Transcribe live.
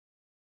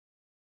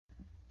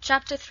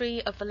Chapter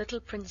 3 of The Little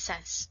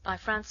Princess by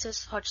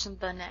Frances Hodgson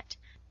Burnett.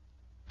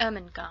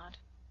 Ermengarde.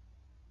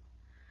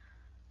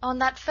 On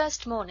that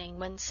first morning,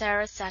 when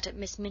Sarah sat at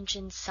Miss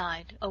Minchin's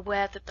side,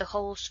 aware that the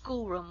whole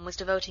schoolroom was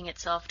devoting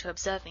itself to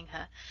observing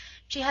her,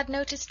 she had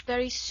noticed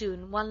very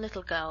soon one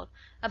little girl,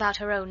 about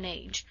her own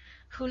age,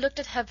 who looked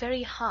at her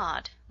very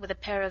hard, with a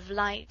pair of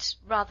light,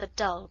 rather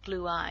dull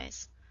blue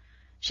eyes.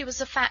 She was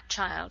a fat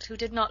child, who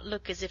did not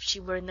look as if she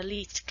were in the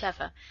least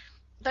clever,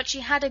 but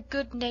she had a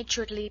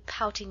good-naturedly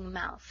pouting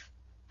mouth.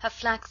 Her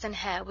flaxen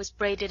hair was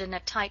braided in a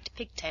tight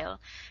pigtail,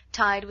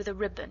 tied with a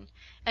ribbon,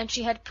 and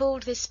she had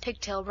pulled this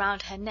pigtail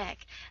round her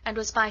neck, and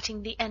was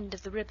biting the end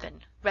of the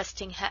ribbon,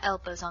 resting her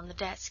elbows on the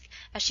desk,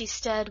 as she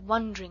stared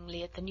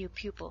wonderingly at the new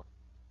pupil.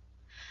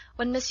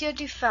 When Monsieur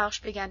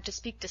Dufarge began to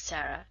speak to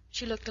Sarah,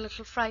 she looked a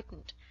little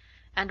frightened,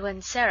 and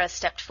when Sarah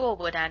stepped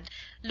forward and,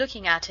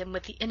 looking at him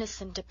with the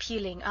innocent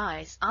appealing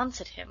eyes,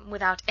 answered him,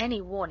 without any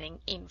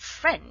warning, in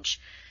French,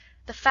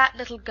 the fat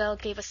little girl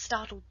gave a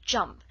startled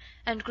jump,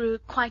 and grew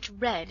quite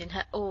red in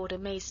her awed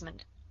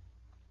amazement.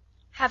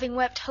 Having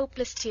wept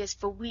hopeless tears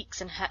for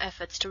weeks in her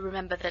efforts to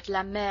remember that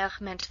la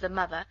mère meant the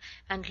mother,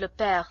 and le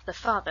père the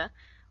father,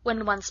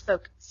 when one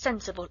spoke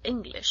sensible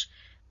English,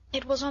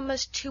 it was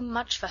almost too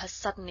much for her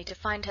suddenly to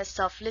find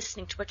herself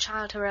listening to a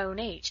child her own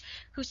age,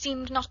 who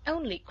seemed not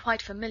only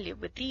quite familiar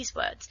with these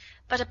words,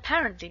 but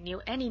apparently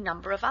knew any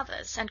number of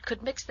others, and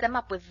could mix them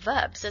up with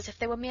verbs as if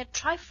they were mere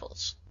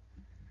trifles.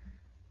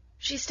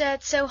 She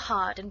stared so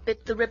hard and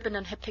bit the ribbon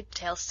on her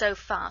pigtail so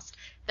fast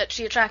that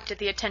she attracted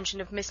the attention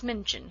of Miss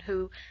Minchin,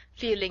 who,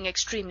 feeling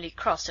extremely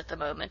cross at the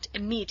moment,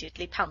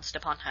 immediately pounced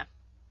upon her.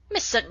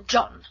 "Miss St.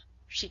 John!"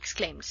 she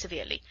exclaimed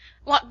severely,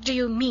 "what do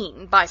you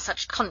mean by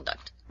such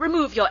conduct?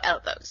 Remove your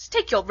elbows,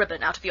 take your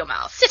ribbon out of your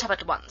mouth, sit up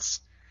at once."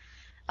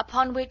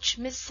 Upon which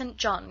Miss St.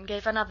 John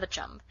gave another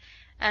jump,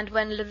 and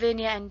when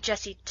Lavinia and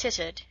Jessie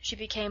tittered, she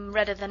became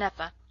redder than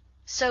ever,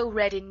 so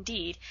red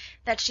indeed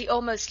that she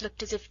almost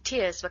looked as if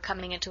tears were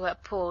coming into her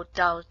poor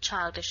dull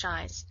childish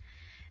eyes.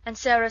 And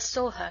Sarah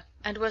saw her,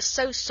 and was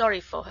so sorry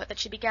for her that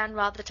she began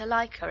rather to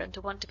like her and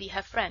to want to be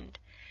her friend.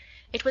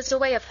 It was a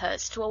way of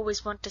hers to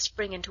always want to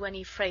spring into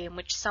any fray in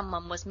which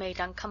someone was made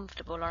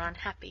uncomfortable or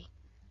unhappy.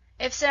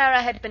 If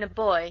Sarah had been a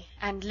boy,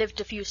 and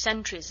lived a few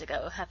centuries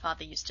ago, her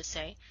father used to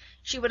say,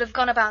 she would have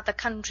gone about the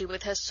country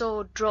with her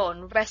sword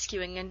drawn,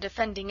 rescuing and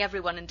defending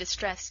everyone in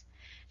distress.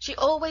 She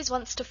always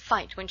wants to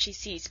fight when she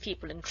sees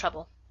people in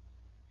trouble.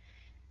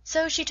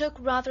 So she took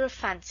rather a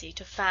fancy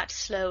to fat,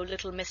 slow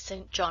little Miss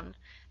St. John,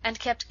 and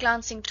kept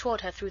glancing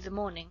toward her through the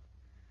morning.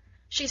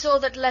 She saw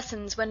that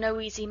lessons were no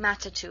easy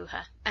matter to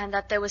her, and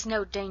that there was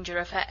no danger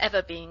of her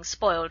ever being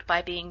spoiled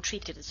by being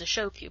treated as a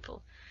show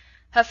pupil.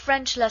 Her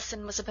French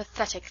lesson was a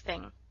pathetic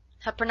thing.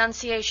 Her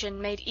pronunciation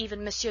made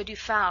even Monsieur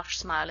Dufarge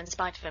smile in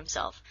spite of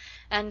himself,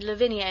 and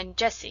Lavinia and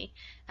Jessie,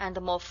 and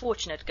the more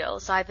fortunate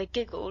girls, either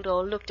giggled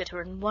or looked at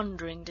her in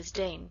wondering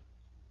disdain.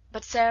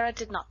 But Sarah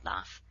did not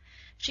laugh.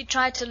 She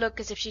tried to look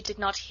as if she did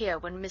not hear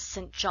when Miss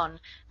St. John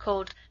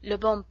called le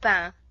bon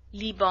pain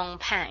li bon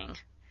pain.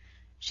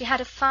 She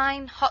had a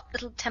fine, hot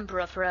little temper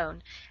of her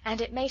own,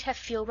 and it made her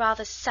feel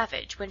rather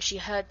savage when she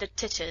heard the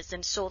titters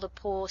and saw the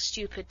poor,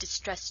 stupid,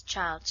 distressed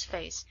child's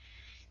face.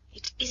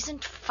 "It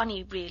isn't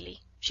funny,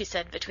 really," she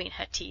said between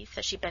her teeth,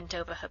 as she bent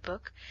over her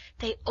book.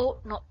 "They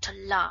ought not to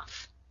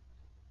laugh."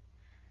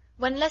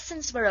 When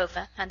lessons were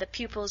over, and the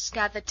pupils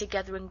gathered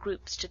together in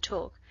groups to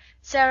talk,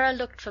 Sarah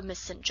looked for Miss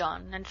St.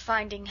 John, and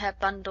finding her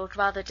bundled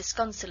rather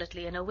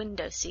disconsolately in a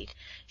window-seat,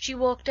 she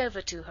walked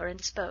over to her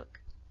and spoke.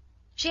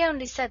 She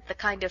only said the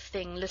kind of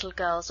thing little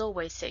girls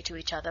always say to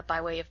each other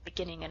by way of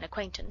beginning an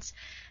acquaintance,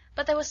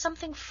 but there was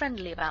something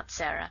friendly about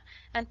Sarah,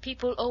 and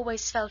people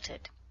always felt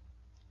it.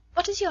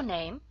 "What is your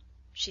name?"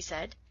 she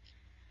said.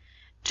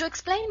 To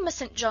explain Miss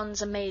St.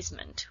 John's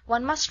amazement,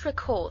 one must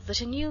recall that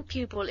a new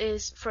pupil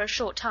is, for a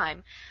short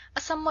time,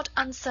 a somewhat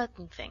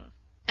uncertain thing,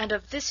 and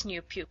of this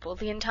new pupil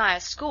the entire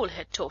school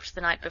had talked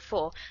the night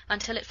before,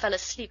 until it fell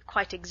asleep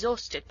quite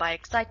exhausted by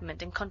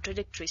excitement and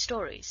contradictory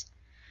stories.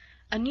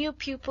 A new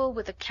pupil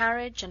with a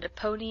carriage and a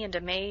pony and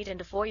a maid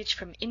and a voyage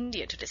from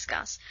India to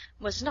discuss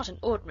was not an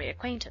ordinary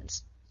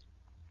acquaintance.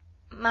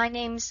 "My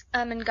name's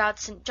Ermengarde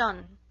St.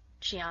 John,"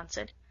 she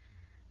answered.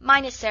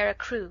 "Mine is Sarah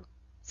Crewe,"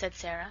 said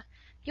Sarah.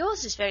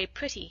 "Yours is very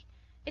pretty.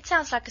 It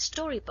sounds like a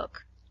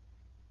story-book."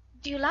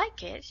 "Do you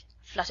like it?"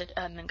 fluttered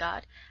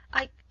Ermengarde.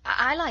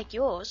 I like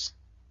yours."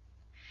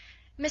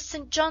 Miss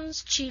St.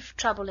 John's chief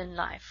trouble in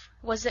life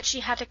was that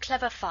she had a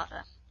clever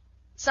father.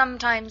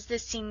 Sometimes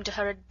this seemed to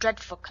her a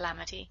dreadful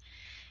calamity.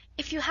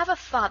 If you have a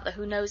father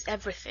who knows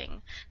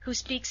everything, who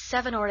speaks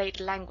 7 or 8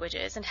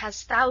 languages, and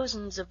has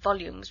thousands of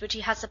volumes which he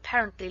has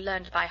apparently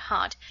learned by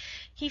heart,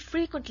 he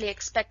frequently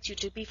expects you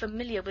to be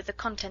familiar with the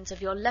contents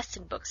of your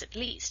lesson books at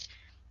least,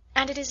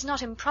 and it is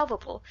not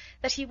improbable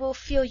that he will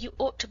feel you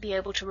ought to be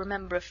able to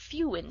remember a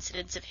few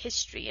incidents of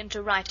history and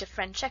to write a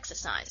French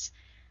exercise.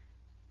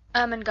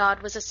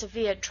 Ermengarde was a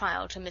severe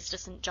trial to Mr.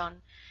 St.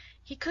 John.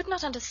 He could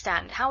not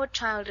understand how a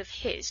child of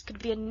his could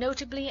be a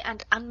notably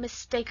and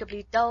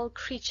unmistakably dull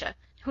creature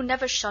who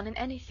never shone in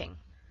anything.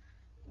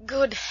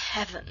 "Good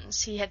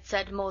heavens," he had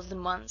said more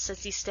than once,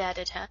 as he stared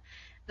at her,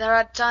 "there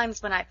are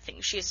times when I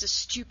think she is as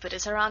stupid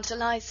as her Aunt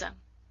Eliza."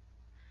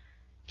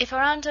 If her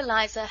Aunt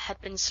Eliza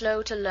had been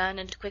slow to learn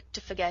and quick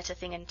to forget a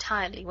thing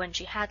entirely when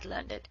she had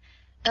learned it,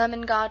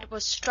 Ermengarde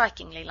was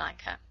strikingly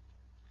like her.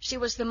 She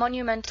was the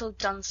monumental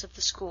dunce of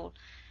the school,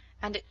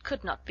 and it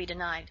could not be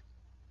denied.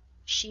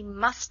 "She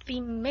must be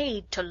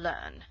made to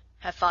learn,"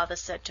 her father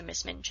said to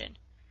Miss Minchin.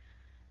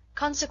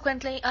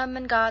 Consequently,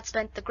 Ermengarde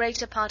spent the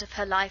greater part of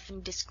her life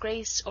in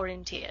disgrace or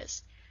in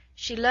tears.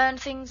 She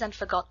learned things and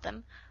forgot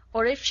them,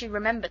 or if she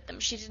remembered them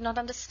she did not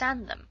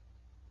understand them.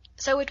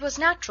 So it was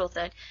natural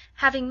that,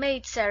 having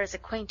made Sarah's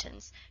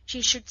acquaintance,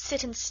 she should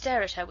sit and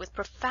stare at her with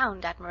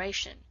profound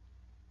admiration.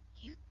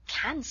 "You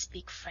can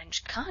speak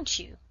French, can't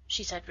you?"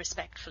 she said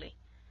respectfully.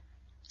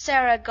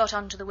 Sarah got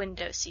on to the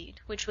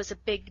window-seat, which was a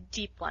big,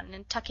 deep one,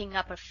 and tucking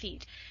up her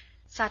feet,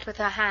 sat with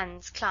her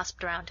hands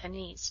clasped round her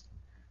knees.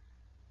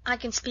 "I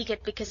can speak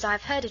it because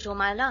I've heard it all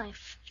my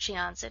life," she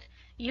answered.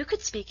 "You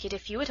could speak it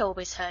if you had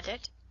always heard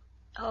it."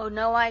 "Oh,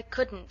 no, I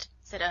couldn't,"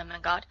 said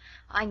Ermengarde.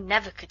 "I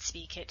never could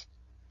speak it."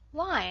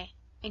 "Why?"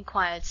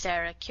 inquired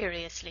Sarah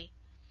curiously.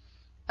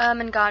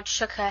 Ermengarde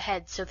shook her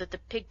head so that the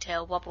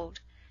pigtail wobbled.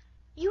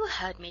 "You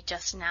heard me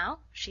just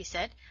now," she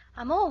said.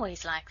 "I'm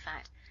always like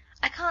that.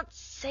 I can't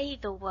say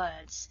the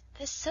words.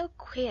 They're so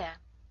queer."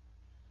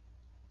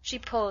 She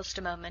paused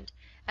a moment,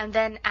 and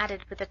then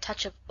added with a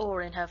touch of awe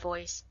in her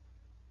voice,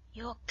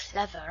 "You're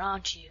clever,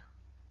 aren't you?"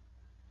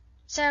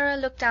 Sarah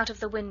looked out of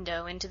the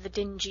window into the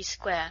dingy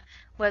square,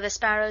 where the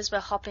sparrows were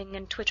hopping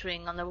and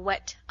twittering on the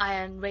wet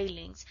iron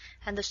railings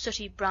and the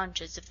sooty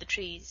branches of the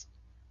trees.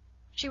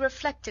 She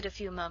reflected a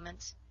few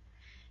moments.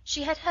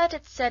 She had heard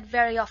it said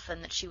very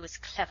often that she was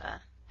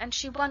clever, and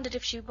she wondered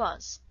if she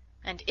was,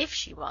 and if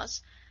she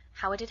was,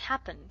 how it had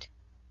happened.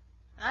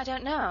 "I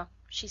don't know,"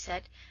 she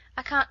said.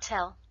 "I can't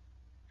tell."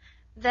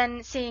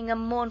 Then, seeing a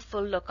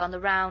mournful look on the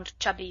round,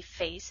 chubby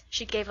face,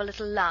 she gave a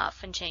little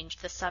laugh and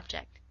changed the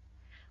subject.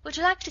 "Would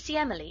you like to see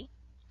Emily?"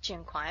 she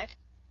inquired.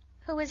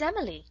 "Who is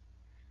Emily?"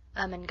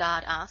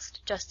 Ermengarde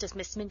asked, just as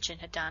Miss Minchin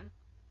had done.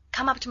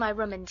 "Come up to my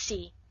room and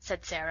see,"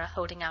 said Sarah,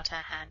 holding out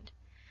her hand.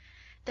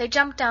 They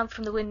jumped down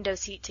from the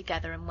window-seat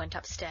together and went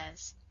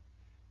upstairs.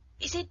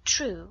 "Is it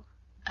true,"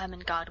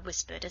 Ermengarde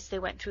whispered, as they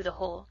went through the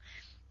hall,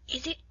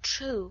 "is it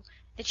true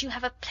that you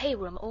have a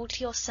playroom all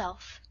to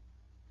yourself?"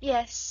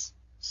 "Yes,"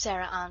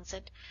 Sarah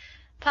answered.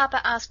 "Papa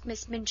asked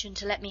Miss Minchin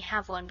to let me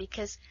have one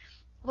because,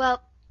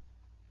 well,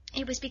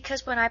 it was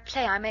because when I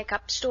play I make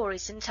up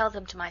stories and tell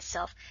them to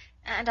myself,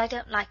 and I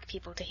don't like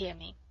people to hear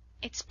me.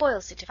 It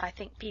spoils it if I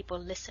think people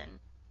listen."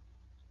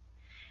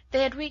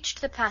 They had reached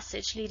the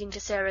passage leading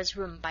to Sarah's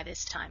room by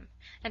this time,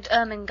 and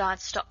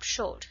Ermengarde stopped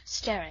short,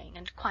 staring,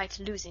 and quite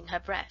losing her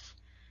breath.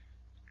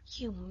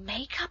 "You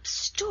make up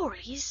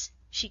stories?"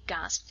 she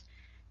gasped.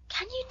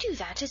 "Can you do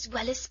that as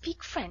well as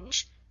speak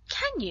French?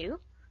 Can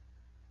you?"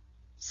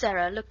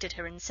 Sarah looked at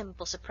her in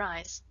simple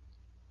surprise.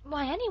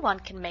 "Why, anyone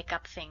can make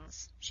up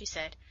things," she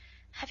said.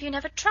 "Have you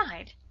never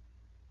tried?"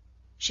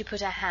 She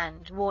put her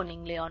hand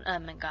warningly on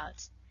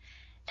Ermengarde's.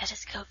 "Let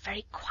us go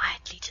very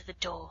quietly to the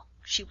door,"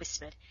 she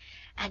whispered,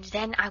 "and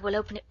then I will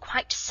open it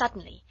quite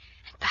suddenly,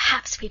 and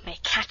perhaps we may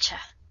catch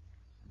her."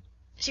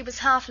 She was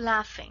half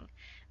laughing,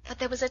 but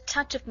there was a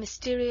touch of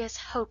mysterious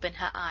hope in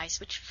her eyes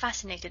which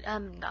fascinated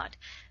Ermengarde,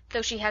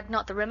 though she had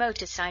not the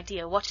remotest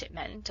idea what it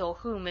meant, or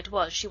whom it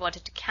was she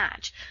wanted to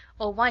catch,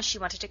 or why she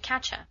wanted to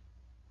catch her.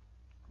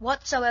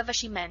 Whatsoever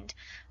she meant,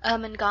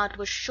 Ermengarde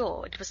was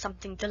sure it was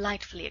something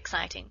delightfully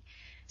exciting,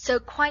 so,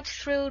 quite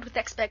thrilled with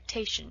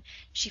expectation,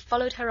 she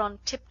followed her on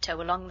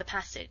tiptoe along the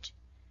passage.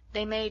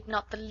 They made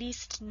not the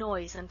least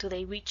noise until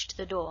they reached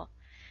the door.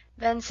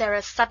 Then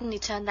Sarah suddenly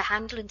turned the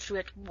handle and threw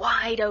it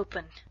wide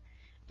open.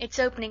 Its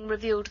opening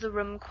revealed the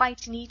room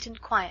quite neat and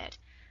quiet,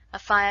 a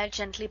fire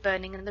gently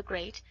burning in the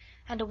grate,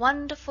 and a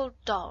wonderful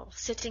doll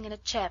sitting in a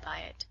chair by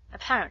it,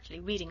 apparently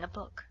reading a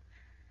book.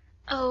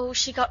 "Oh,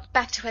 she got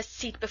back to her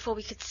seat before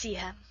we could see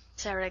her,"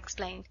 Sarah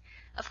explained.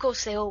 "Of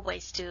course they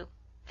always do.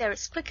 They're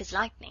as quick as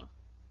lightning."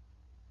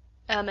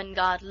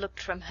 Ermengarde looked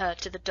from her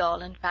to the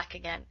doll and back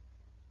again.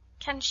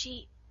 "Can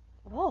she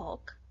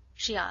walk?"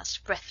 she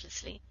asked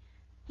breathlessly.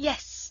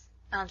 "Yes,"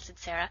 answered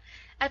Sarah.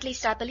 "At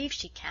least I believe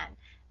she can.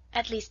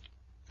 At least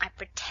I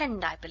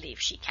pretend I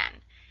believe she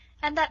can,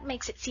 and that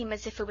makes it seem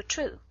as if it were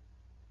true.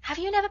 Have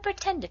you never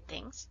pretended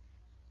things?"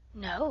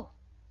 "No,"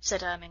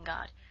 said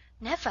Ermengarde.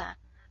 "Never.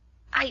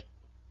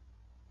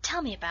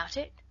 Tell me about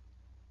it."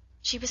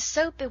 She was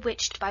so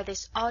bewitched by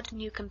this odd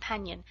new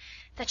companion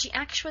that she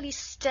actually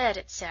stared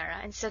at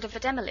Sarah instead of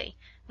at Emily,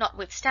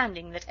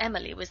 notwithstanding that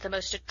Emily was the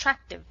most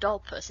attractive doll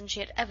person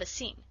she had ever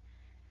seen.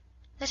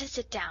 "Let us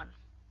sit down,"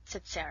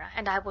 said Sarah,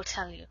 "and I will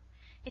tell you.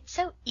 It's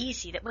so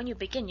easy that when you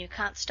begin you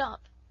can't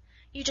stop.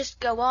 You just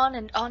go on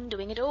and on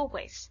doing it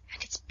always,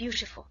 and it's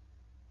beautiful.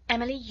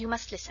 Emily, you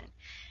must listen.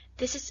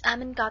 This is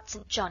Ermengarde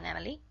St. John,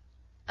 Emily.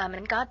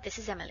 Ermengarde, this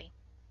is Emily.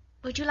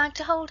 Would you like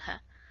to hold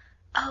her?"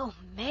 "Oh,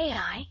 may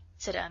I?"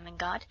 said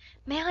Ermengarde.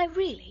 "May I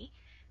really?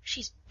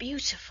 She's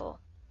beautiful."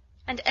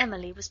 And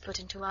Emily was put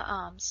into her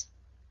arms.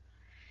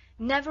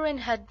 Never in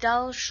her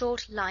dull,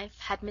 short life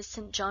had Miss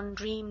St. John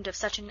dreamed of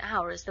such an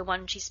hour as the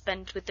one she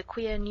spent with the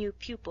queer new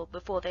pupil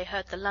before they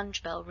heard the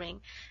lunch bell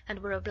ring and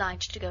were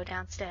obliged to go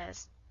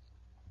downstairs.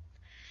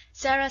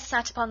 Sarah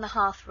sat upon the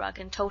hearth-rug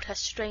and told her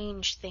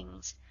strange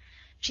things.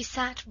 She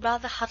sat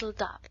rather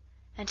huddled up,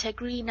 and her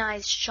green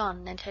eyes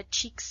shone and her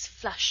cheeks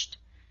flushed.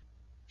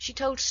 She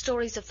told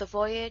stories of the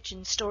voyage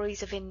and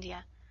stories of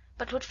India,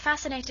 but what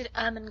fascinated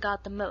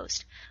Ermengarde the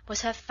most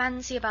was her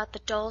fancy about the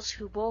dolls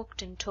who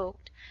walked and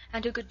talked,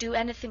 and who could do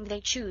anything they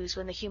chose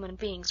when the human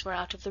beings were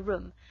out of the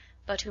room,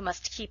 but who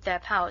must keep their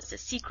powers a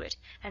secret,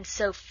 and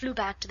so flew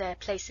back to their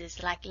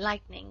places like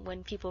lightning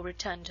when people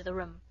returned to the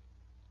room.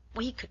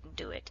 "We couldn't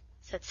do it,"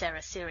 said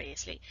Sarah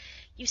seriously.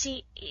 "You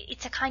see,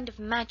 it's a kind of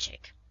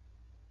magic."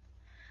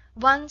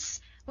 Once,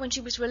 when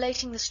she was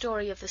relating the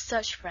story of the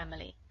search for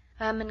Emily,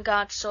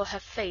 Ermengarde saw her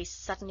face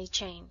suddenly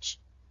change.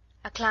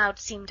 A cloud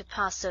seemed to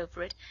pass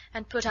over it,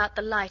 and put out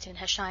the light in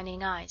her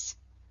shining eyes.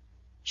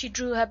 She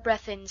drew her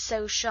breath in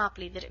so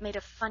sharply that it made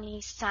a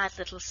funny, sad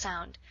little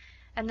sound,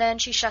 and then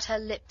she shut her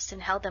lips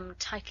and held them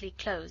tightly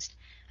closed,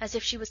 as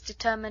if she was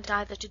determined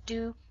either to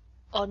do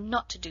or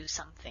not to do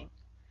something.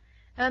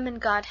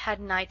 Ermengarde had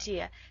an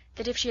idea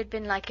that if she had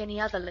been like any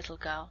other little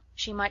girl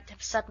she might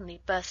have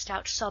suddenly burst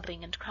out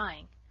sobbing and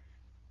crying.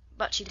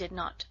 But she did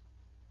not.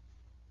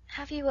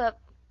 "Have you a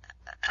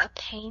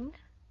pain?"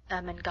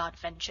 Ermengarde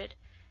ventured.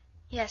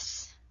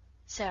 "Yes,"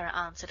 Sarah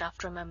answered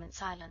after a moment's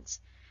silence,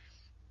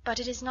 "but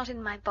it is not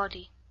in my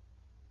body."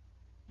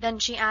 Then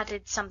she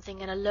added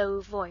something in a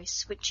low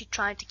voice, which she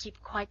tried to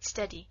keep quite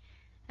steady,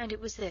 and it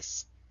was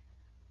this: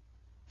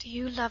 "Do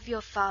you love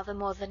your father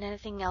more than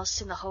anything else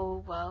in the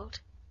whole world?"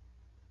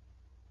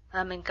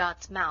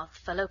 Ermengarde's mouth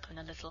fell open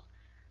a little.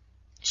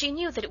 She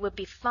knew that it would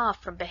be far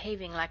from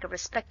behaving like a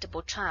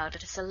respectable child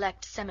at a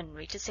select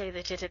seminary to say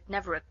that it had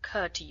never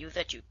occurred to you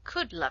that you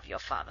could love your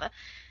father,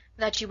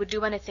 that you would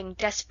do anything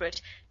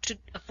desperate to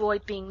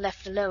avoid being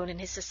left alone in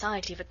his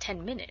society for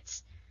 10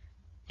 minutes.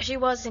 She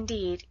was,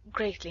 indeed,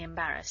 greatly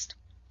embarrassed.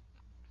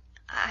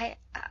 I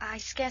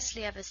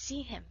scarcely ever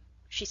see him,"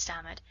 she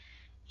stammered.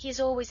 "He is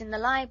always in the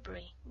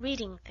library,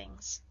 reading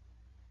things."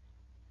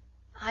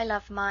 "I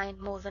love mine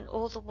more than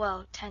all the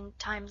world 10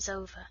 times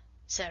over,"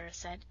 Sarah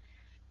said.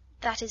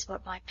 "That is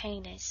what my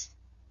pain is.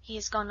 He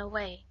has gone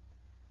away."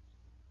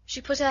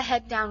 She put her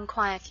head down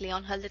quietly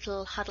on her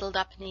little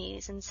huddled-up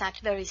knees, and sat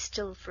very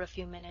still for a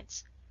few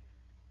minutes.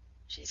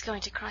 "She's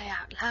going to cry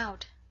out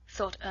loud,"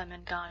 thought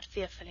Ermengarde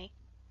fearfully.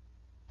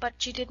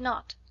 But she did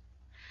not.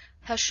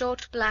 Her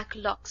short black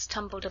locks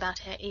tumbled about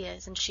her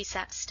ears, and she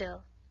sat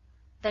still.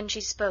 Then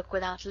she spoke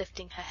without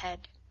lifting her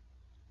head.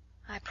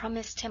 "I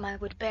promised him I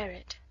would bear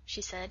it,"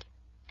 she said,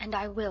 "and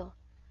I will.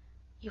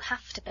 You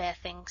have to bear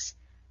things.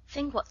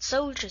 Think what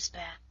soldiers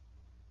bear.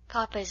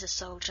 Papa is a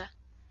soldier.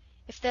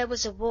 If there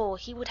was a war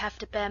he would have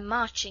to bear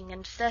marching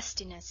and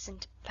thirstiness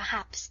and,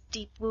 perhaps,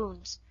 deep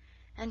wounds,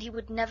 and he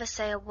would never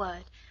say a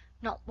word,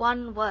 not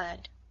one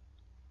word."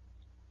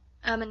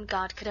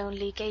 Ermengarde could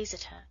only gaze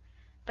at her,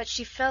 but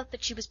she felt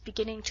that she was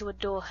beginning to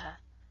adore her.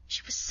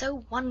 She was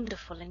so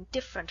wonderful and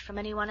different from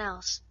anyone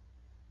else.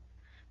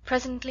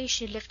 Presently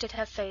she lifted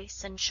her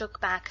face and shook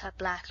back her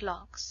black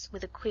locks,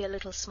 with a queer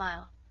little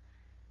smile.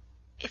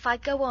 "If I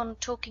go on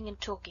talking and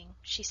talking,"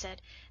 she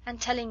said,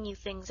 "and telling you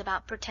things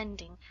about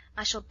pretending,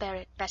 I shall bear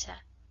it better.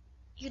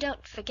 You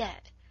don't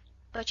forget,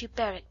 but you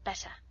bear it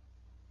better."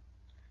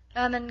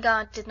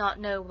 Ermengarde did not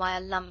know why a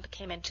lump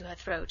came into her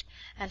throat,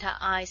 and her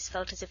eyes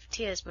felt as if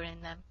tears were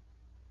in them.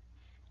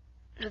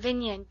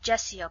 "Lavinia and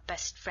Jessie are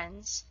best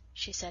friends,"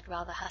 she said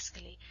rather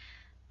huskily.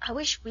 "I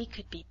wish we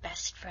could be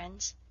best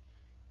friends.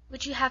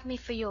 Would you have me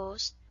for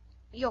yours?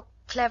 You're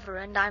clever,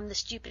 and I'm the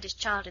stupidest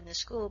child in the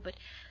school, but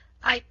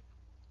I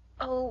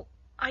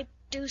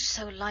do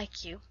so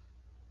like you."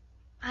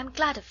 "I'm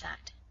glad of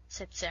that,"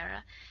 said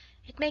Sarah.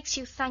 "It makes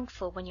you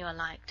thankful when you are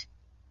liked.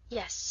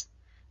 Yes,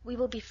 we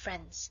will be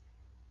friends.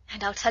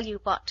 And I'll tell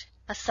you what,"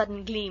 a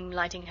sudden gleam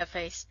lighting her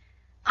face,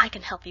 "I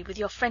can help you with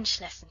your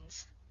French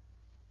lessons."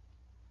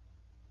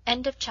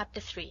 Chapter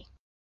 3